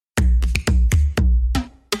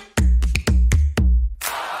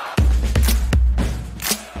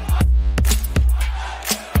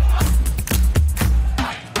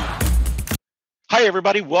Hi,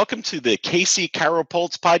 everybody. Welcome to the KC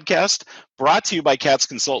ChiroPulse podcast, brought to you by CATS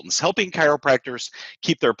Consultants, helping chiropractors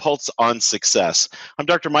keep their pulse on success. I'm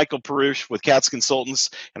Dr. Michael Perush with CATS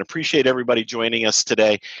Consultants, and appreciate everybody joining us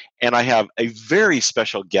today. And I have a very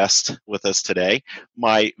special guest with us today,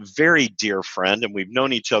 my very dear friend, and we've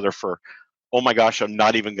known each other for, oh my gosh, I'm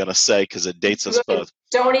not even going to say because it dates us both.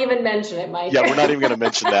 Don't even mention it, Mike. Yeah, we're not even going to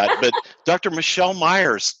mention that. But Dr. Michelle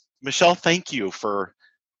Myers. Michelle, thank you for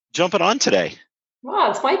jumping on today.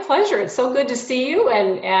 Wow, it's my pleasure. It's so good to see you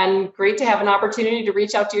and great to have an opportunity to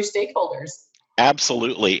reach out to your stakeholders.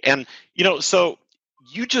 Absolutely. And, so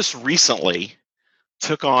you just recently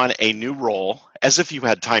took on a new role, as if you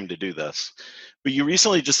had time to do this, but you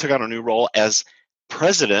recently just took on a new role as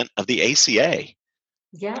president of the ACA.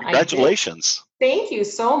 Yeah. Congratulations. Thank you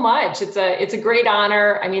so much. It's a great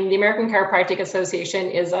honor. I mean, the American Chiropractic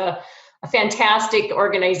Association is a fantastic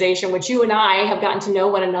organization, which you and I have gotten to know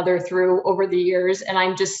one another through over the years. And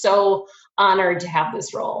I'm just so honored to have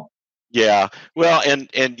this role. Yeah. Well,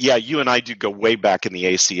 and yeah, you and I do go way back in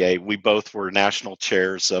the ACA. We both were national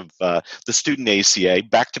chairs of the student ACA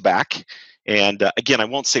back to back. And again, I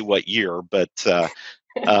won't say what year, but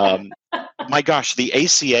my gosh, the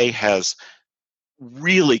ACA has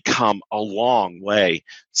really come a long way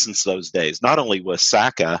since those days, not only with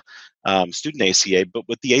SACA, student ACA, but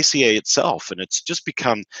with the ACA itself. And it's just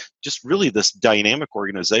become just really this dynamic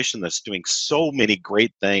organization that's doing so many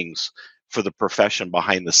great things for the profession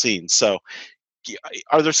behind the scenes. So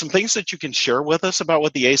are there some things that you can share with us about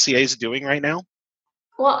what the ACA is doing right now?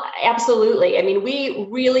 Well, absolutely. I mean, we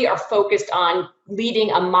really are focused on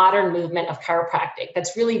leading a modern movement of chiropractic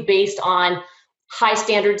that's really based on high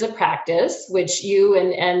standards of practice, which you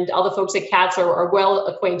and all the folks at CATS are well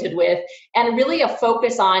acquainted with, and really a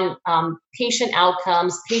focus on patient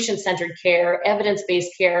outcomes, patient-centered care,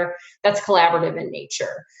 evidence-based care that's collaborative in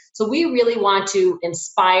nature. So we really want to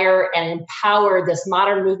inspire and empower this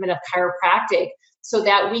modern movement of chiropractic so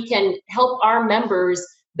that we can help our members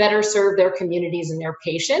better serve their communities and their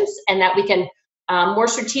patients, and that we can more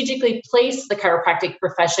strategically place the chiropractic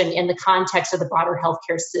profession in the context of the broader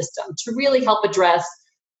healthcare system to really help address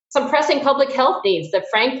some pressing public health needs that,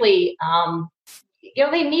 frankly,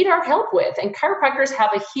 they need our help with. And chiropractors have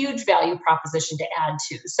a huge value proposition to add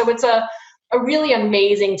to. So it's a really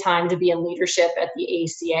amazing time to be in leadership at the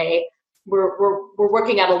ACA. We're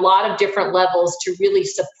working at a lot of different levels to really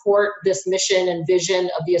support this mission and vision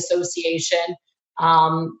of the association.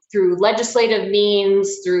 Through legislative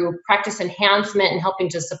means, through practice enhancement and helping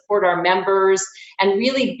to support our members, and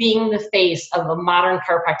really being the face of a modern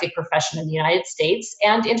chiropractic profession in the United States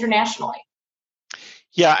and internationally.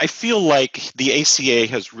 Yeah, I feel like the ACA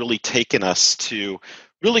has really taken us to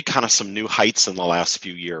really kind of some new heights in the last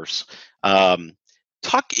few years.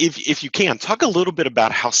 Talk, if you can, talk a little bit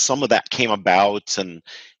about how some of that came about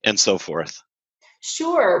and so forth.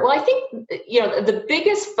 Sure. Well, I think, the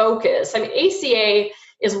biggest focus, ACA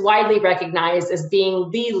is widely recognized as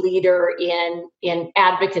being the leader in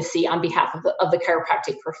advocacy on behalf of the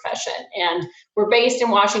chiropractic profession. And we're based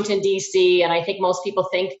in Washington, D.C., and I think most people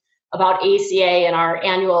think about ACA and our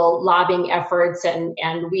annual lobbying efforts, and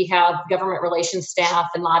we have government relations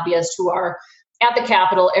staff and lobbyists who are at the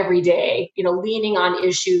Capitol every day, leaning on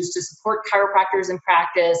issues to support chiropractors in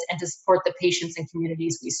practice and to support the patients and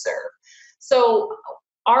communities we serve. So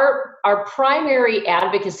our primary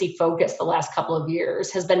advocacy focus the last couple of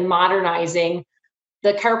years has been modernizing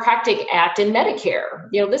the Chiropractic Act in Medicare.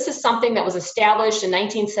 This is something that was established in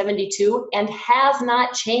 1972 and has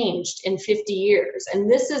not changed in 50 years. And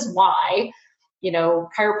this is why,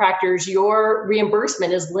 chiropractors, your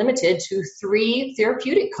reimbursement is limited to 3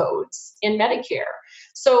 therapeutic codes in Medicare.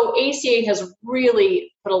 So ACA has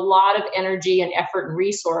really put a lot of energy and effort and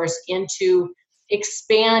resource into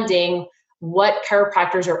expanding what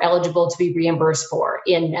chiropractors are eligible to be reimbursed for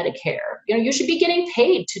in Medicare. You should be getting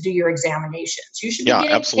paid to do your examinations. You should be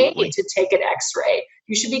getting paid to take an x-ray.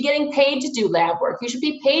 You should be getting paid to do lab work. You should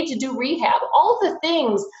be paid to do rehab. All the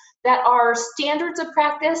things that are standards of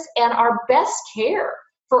practice and are best care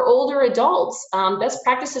for older adults, best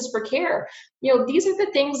practices for care. These are the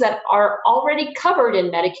things that are already covered in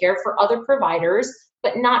Medicare for other providers,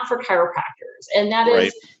 but not for chiropractors. And that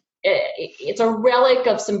is, it's a relic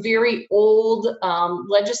of some very old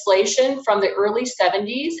legislation from the early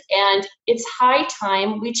 70s, and it's high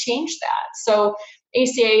time we change that. So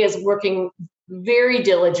ACA is working very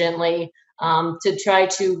diligently to try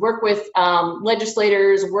to work with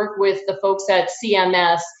legislators, work with the folks at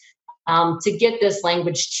CMS to get this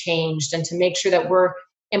language changed and to make sure that we're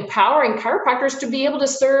empowering chiropractors to be able to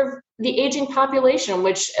serve the aging population,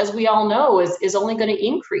 which, as we all know, is only going to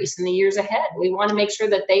increase in the years ahead. We want to make sure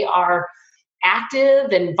that they are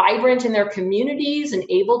active and vibrant in their communities and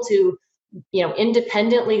able to,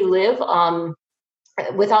 independently live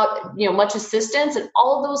without, much assistance. And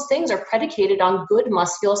all of those things are predicated on good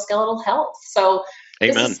musculoskeletal health. So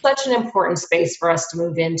this Amen. is such an important space for us to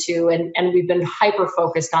move into. And we've been hyper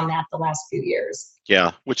focused on that the last few years.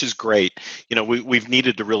 Yeah, which is great. We've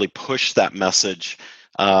needed to really push that message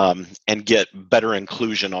and get better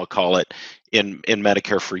inclusion, I'll call it, in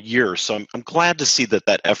Medicare for years. So I'm glad to see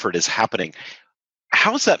that effort is happening.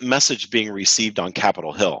 How's that message being received on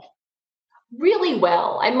Capitol Hill? Really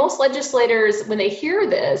well. And most legislators, when they hear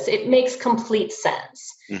this, it makes complete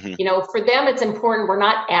sense. Mm-hmm. For them, it's important. We're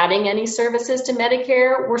not adding any services to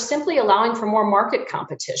Medicare. We're simply allowing for more market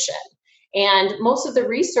competition. And most of the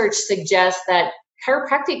research suggests that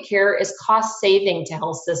chiropractic care is cost saving to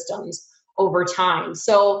health systems over time.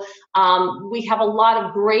 So we have a lot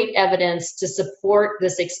of great evidence to support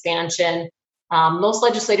this expansion. Most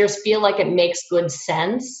legislators feel like it makes good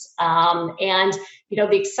sense. And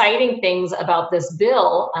the exciting things about this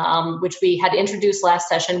bill, which we had introduced last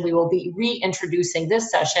session, we will be reintroducing this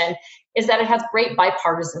session, is that it has great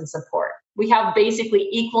bipartisan support. We have basically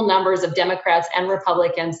equal numbers of Democrats and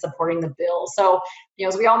Republicans supporting the bill. So,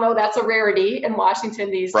 as we all know, that's a rarity in Washington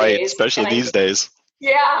these days. Right, especially these days.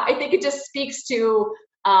 Yeah, I think it just speaks to,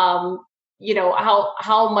 how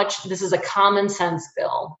much this is a common sense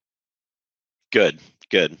bill. Good.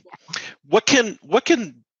 What can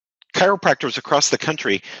chiropractors across the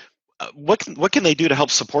country, what can they do to help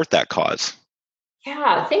support that cause?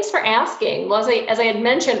 Yeah, thanks for asking. Well, as I had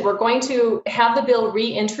mentioned, we're going to have the bill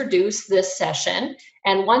reintroduced this session.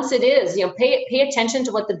 And once it is, pay attention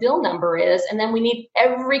to what the bill number is. And then we need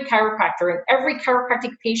every chiropractor and every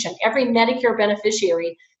chiropractic patient, every Medicare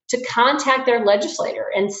beneficiary to contact their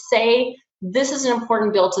legislator and say, this is an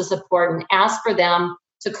important bill to support, and ask for them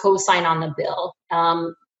to co-sign on the bill.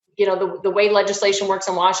 The way legislation works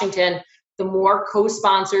in Washington, the more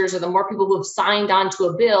co-sponsors or the more people who have signed on to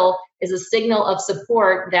a bill is a signal of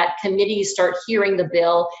support that committees start hearing the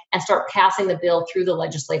bill and start passing the bill through the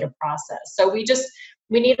legislative process. So we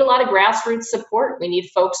need a lot of grassroots support. We need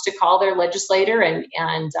folks to call their legislator and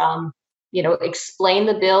explain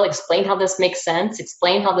the bill, explain how this makes sense,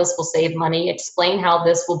 explain how this will save money, explain how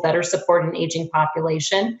this will better support an aging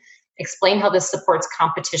population, explain how this supports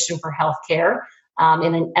competition for healthcare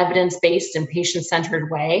in an evidence-based and patient-centered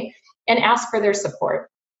way, and ask for their support.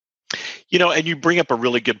 And you bring up a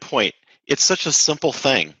really good point. It's such a simple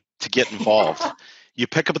thing to get involved. You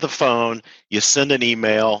pick up the phone, you send an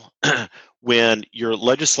email. When your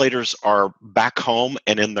legislators are back home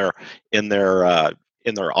and in their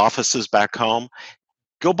offices back home,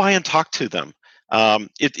 go by and talk to them.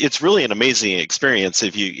 It's really an amazing experience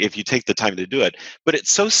if you take the time to do it. But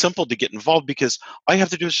it's so simple to get involved because all you have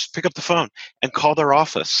to do is just pick up the phone and call their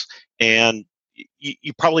office. And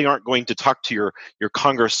you probably aren't going to talk to your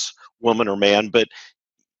congresswoman or man, but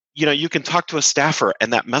you can talk to a staffer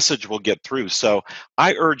and that message will get through. So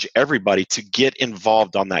I urge everybody to get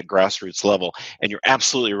involved on that grassroots level. And you're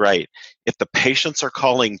absolutely right. If the patients are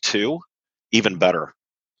calling too, even better.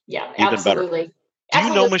 Yeah, even absolutely. Better. Do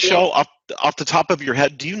you know, Michelle, off the top of your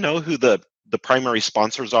head, do you know who the primary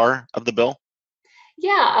sponsors are of the bill?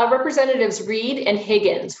 Yeah, Representatives Reed and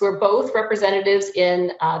Higgins, who are both representatives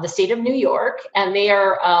in the state of New York, and they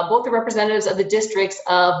are both the representatives of the districts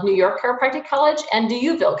of New York Chiropractic College and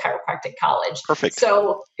Deauville Chiropractic College. Perfect.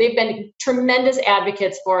 So they've been tremendous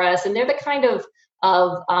advocates for us, and they're the kind of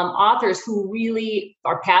authors who really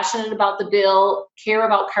are passionate about the bill, care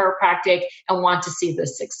about chiropractic, and want to see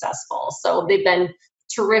this successful. So they've been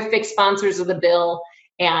terrific sponsors of the bill.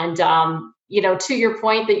 And, to your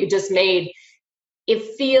point that you just made,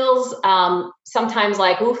 it feels sometimes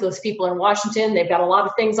like, ooh, those people in Washington, they've got a lot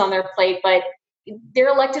of things on their plate, but they're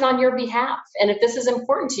elected on your behalf. And if this is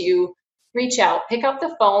important to you, reach out, pick up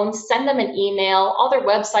the phone, send them an email. All their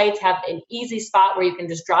websites have an easy spot where you can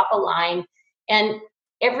just drop a line. And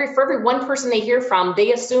for every one person they hear from,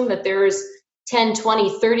 they assume that there's 10,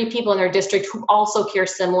 20, 30 people in their district who also care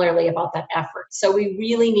similarly about that effort. So we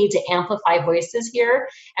really need to amplify voices here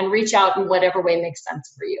and reach out in whatever way makes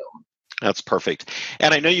sense for you. That's perfect.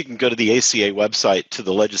 And I know you can go to the ACA website, to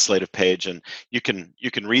the legislative page, and you can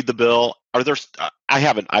read the bill.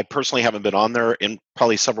 I personally haven't been on there in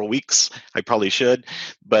probably several weeks. I probably should,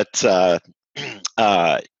 but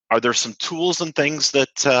are there some tools and things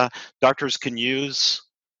that doctors can use?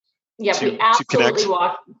 Yeah, we absolutely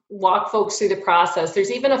walk folks through the process. There's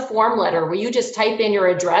even a form letter where you just type in your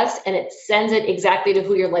address and it sends it exactly to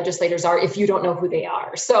who your legislators are if you don't know who they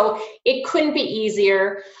are. So it couldn't be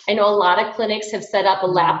easier. I know a lot of clinics have set up a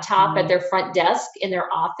laptop at their front desk in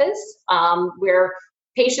their office where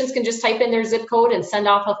patients can just type in their zip code and send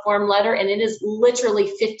off a form letter, and it is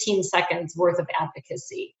literally 15 seconds worth of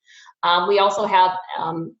advocacy. We also have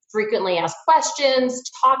frequently asked questions,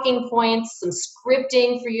 talking points, some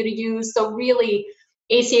scripting for you to use. So really,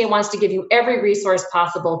 ACA wants to give you every resource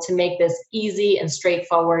possible to make this easy and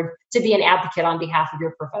straightforward to be an advocate on behalf of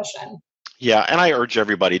your profession. Yeah, and I urge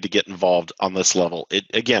everybody to get involved on this level.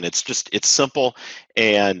 It's simple,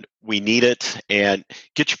 and we need it. And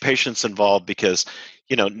get your patients involved, because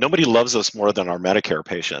nobody loves us more than our Medicare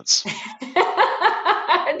patients.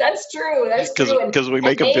 That's true. That's true. Because we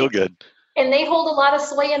make them feel good. And they hold a lot of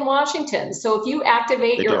sway in Washington. So if you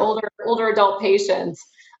activate your older adult patients,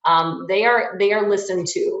 they are listened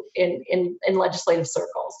to in legislative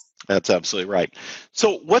circles. That's absolutely right.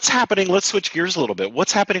 So what's happening? Let's switch gears a little bit.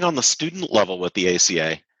 What's happening on the student level with the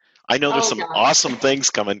ACA? I know there's some awesome things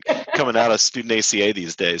coming out of student ACA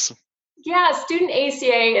these days. Yeah, student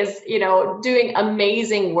ACA is, doing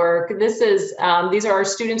amazing work. These are our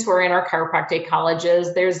students who are in our chiropractic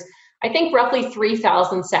colleges. There's, I think, roughly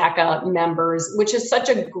 3,000 SACA members, which is such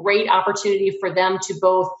a great opportunity for them to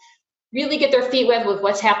both really get their feet wet with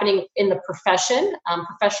what's happening in the profession,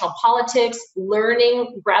 professional politics,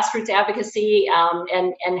 learning grassroots advocacy,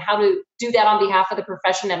 and how to do that on behalf of the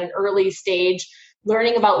profession at an early stage,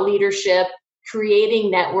 learning about leadership,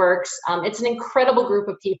 creating networks. It's an incredible group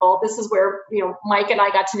of people. This is where, Mike and I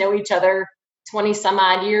got to know each other 20 some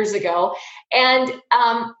odd years ago. And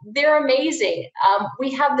they're amazing.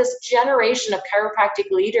 We have this generation of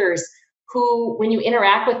chiropractic leaders who, when you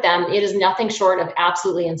interact with them, it is nothing short of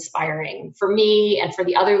absolutely inspiring for me and for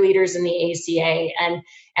the other leaders in the ACA.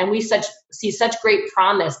 And we see such great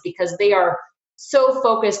promise, because they are so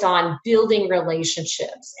focused on building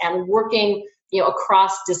relationships and working,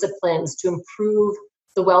 across disciplines to improve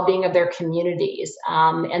the well-being of their communities.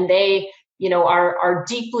 And they, are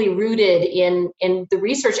deeply rooted in the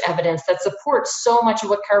research evidence that supports so much of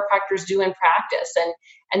what chiropractors do in practice.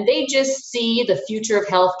 And they just see the future of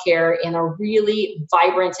healthcare in a really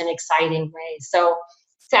vibrant and exciting way. So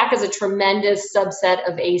SAC is a tremendous subset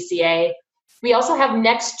of ACA. We also have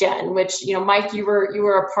NextGen, which, Mike, you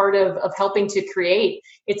were a part of helping to create.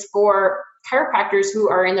 It's for chiropractors who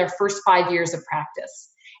are in their first 5 years of practice.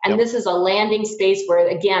 And This is a landing space where,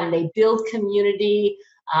 again, they build community,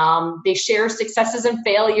 they share successes and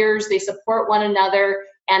failures, they support one another.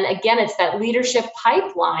 And again, it's that leadership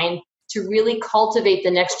pipeline to really cultivate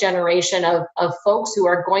the next generation of folks who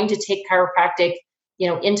are going to take chiropractic,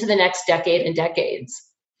 into the next decade and decades.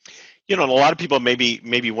 And a lot of people may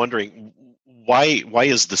be wondering, why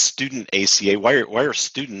is the student ACA, why are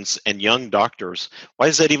students and young doctors, why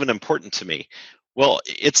is that even important to me? Well,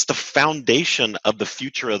 it's the foundation of the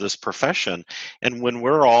future of this profession. And when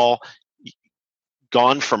we're all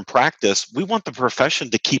gone from practice, we want the profession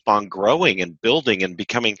to keep on growing and building and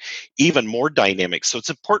becoming even more dynamic. So it's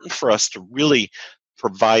important for us to really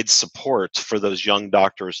provide support for those young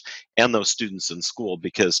doctors and those students in school,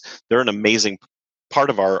 because they're an amazing part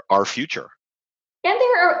of our future. And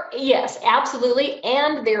yes, absolutely.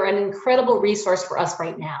 And they're an incredible resource for us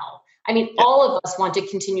right now. I mean, all of us want to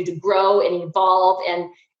continue to grow and evolve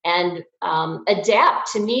and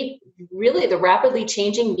adapt to meet really the rapidly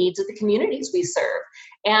changing needs of the communities we serve.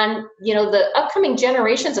 And, the upcoming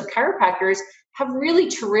generations of chiropractors have really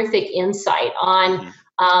terrific insight on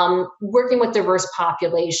working with diverse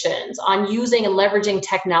populations, on using and leveraging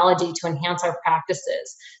technology to enhance our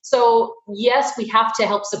practices. So yes, we have to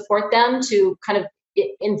help support them to kind of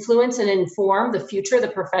influence and inform the future of the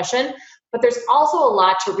profession, but there's also a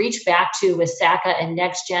lot to reach back to with SACA and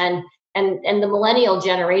NextGen and the millennial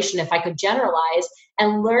generation, if I could generalize,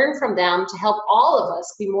 and learn from them to help all of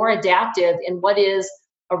us be more adaptive in what is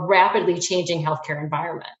a rapidly changing healthcare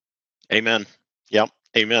environment. Amen. Yep.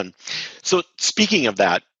 Amen. So speaking of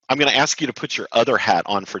that, I'm going to ask you to put your other hat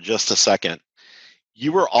on for just a second.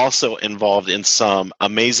 You were also involved in some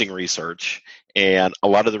amazing research, and a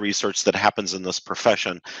lot of the research that happens in this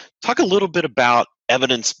profession. Talk a little bit about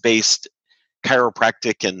evidence-based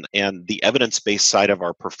chiropractic and the evidence-based side of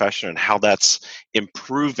our profession and how that's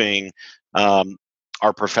improving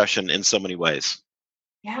our profession in so many ways.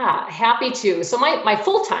 Yeah, happy to. So my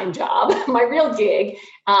full-time job, my real gig,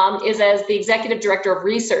 is as the Executive Director of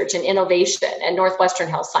Research and Innovation at Northwestern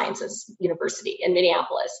Health Sciences University in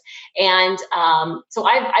Minneapolis. And so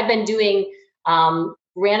I've been doing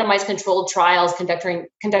randomized controlled trials, conducting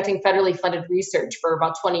federally funded research for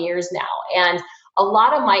about 20 years now. And a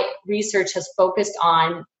lot of my research has focused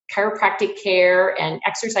on chiropractic care and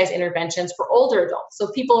exercise interventions for older adults,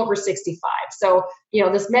 so people over 65. So,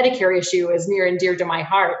 this Medicare issue is near and dear to my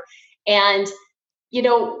heart. And,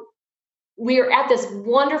 we are at this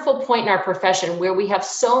wonderful point in our profession where we have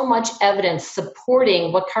so much evidence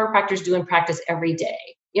supporting what chiropractors do in practice every day.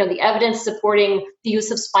 The evidence supporting the use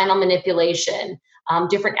of spinal manipulation,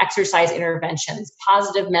 different exercise interventions,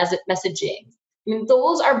 positive messaging.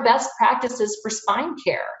 Those are best practices for spine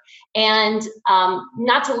care. And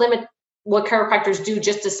not to limit what chiropractors do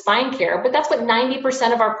just to spine care, but that's what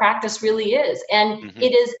 90% of our practice really is. And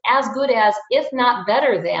it is as good as, if not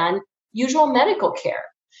better than, usual medical care.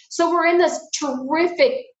 So we're in this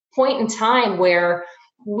terrific point in time where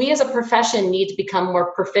we as a profession need to become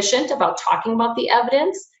more proficient about talking about the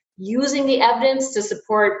evidence, using the evidence to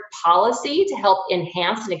support policy to help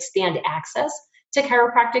enhance and expand access to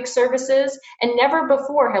chiropractic services. And never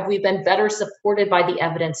before have we been better supported by the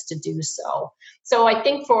evidence to do so. So I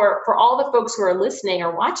think for all the folks who are listening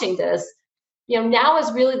or watching this, now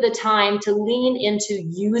is really the time to lean into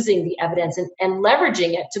using the evidence and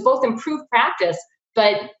leveraging it to both improve practice,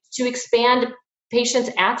 but to expand patients'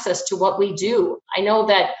 access to what we do. I know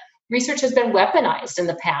that research has been weaponized in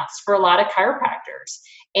the past for a lot of chiropractors,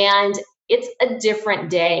 and it's a different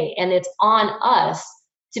day, and it's on us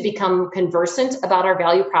to become conversant about our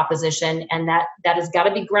value proposition, and that has got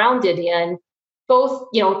to be grounded in both,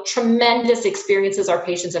 tremendous experiences our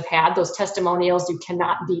patients have had, those testimonials, you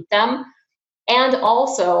cannot beat them, and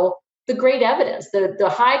also the great evidence, the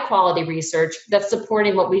high quality research that's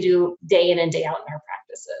supporting what we do day in and day out in our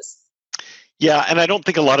practices. Yeah, and I don't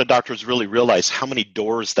think a lot of doctors really realize how many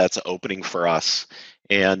doors that's opening for us.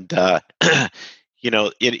 And,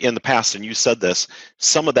 in the past, and you said this,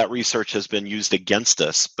 some of that research has been used against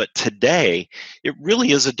us. But today, it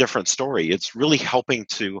really is a different story. It's really helping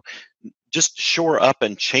to just shore up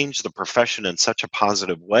and change the profession in such a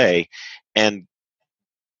positive way, and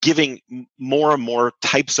giving more and more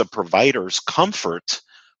types of providers comfort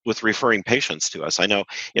with referring patients to us. I know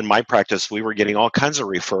in my practice, we were getting all kinds of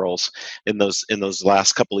referrals in those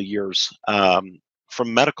last couple of years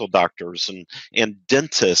from medical doctors and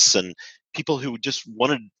dentists and people who just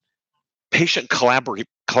wanted patient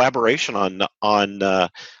collaboration on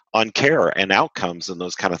care and outcomes and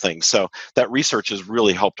those kind of things. So that research has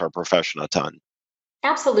really helped our profession a ton.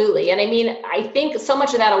 Absolutely. And I think so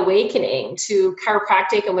much of that awakening to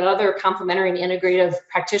chiropractic and what other complementary and integrative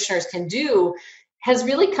practitioners can do has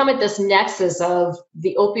really come at this nexus of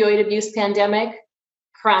the opioid abuse pandemic.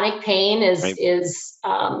 Chronic pain is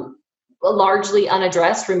largely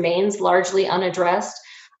unaddressed, remains largely unaddressed.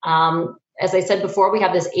 As I said before, we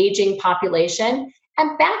have this aging population,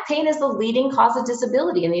 and back pain is the leading cause of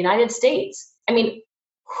disability in the United States.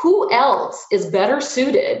 Who else is better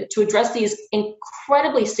suited to address these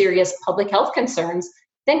incredibly serious public health concerns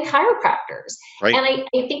than chiropractors? Right. And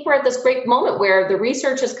I think we're at this great moment where the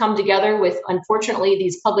research has come together with, unfortunately,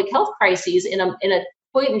 these public health crises in a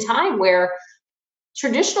point in time where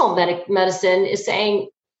traditional medicine is saying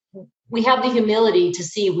we have the humility to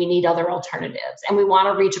see we need other alternatives, and we want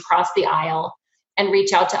to reach across the aisle and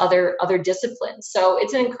reach out to other disciplines. So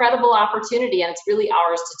it's an incredible opportunity, and it's really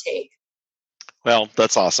ours to take. Well,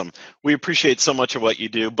 that's awesome. We appreciate so much of what you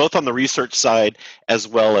do, both on the research side as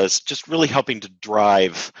well as just really helping to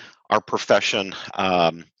drive our profession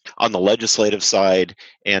on the legislative side,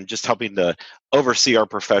 and just helping to oversee our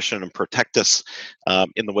profession and protect us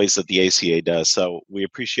in the ways that the ACA does. So we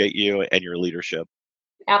appreciate you and your leadership.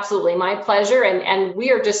 Absolutely. My pleasure. And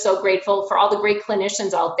we are just so grateful for all the great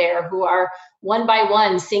clinicians out there who are one by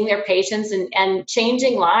one seeing their patients and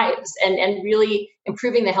changing lives and really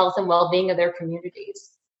improving the health and well-being of their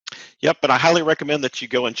communities. Yep. And I highly recommend that you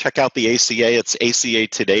go and check out the ACA. It's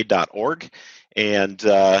acatoday.org, and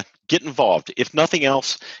get involved. If nothing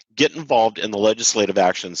else, get involved in the legislative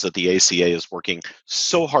actions that the ACA is working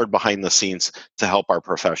so hard behind the scenes to help our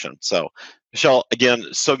profession. So, Michelle, again,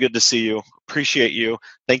 so good to see you. Appreciate you.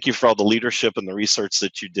 Thank you for all the leadership and the research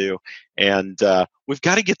that you do. And we've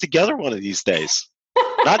got to get together one of these days,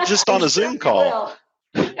 not just on a Zoom call.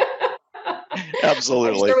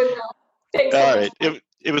 Absolutely. Sure Thanks all right.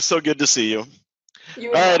 It was so good to see you.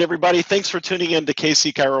 All right, everybody. Thanks for tuning in to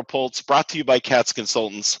KC Chiro Pulse, brought to you by CATS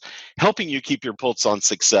Consultants, helping you keep your pulse on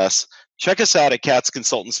success. Check us out at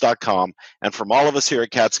catsconsultants.com. And from all of us here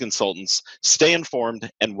at CATS Consultants, stay informed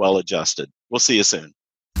and well adjusted. We'll see you soon.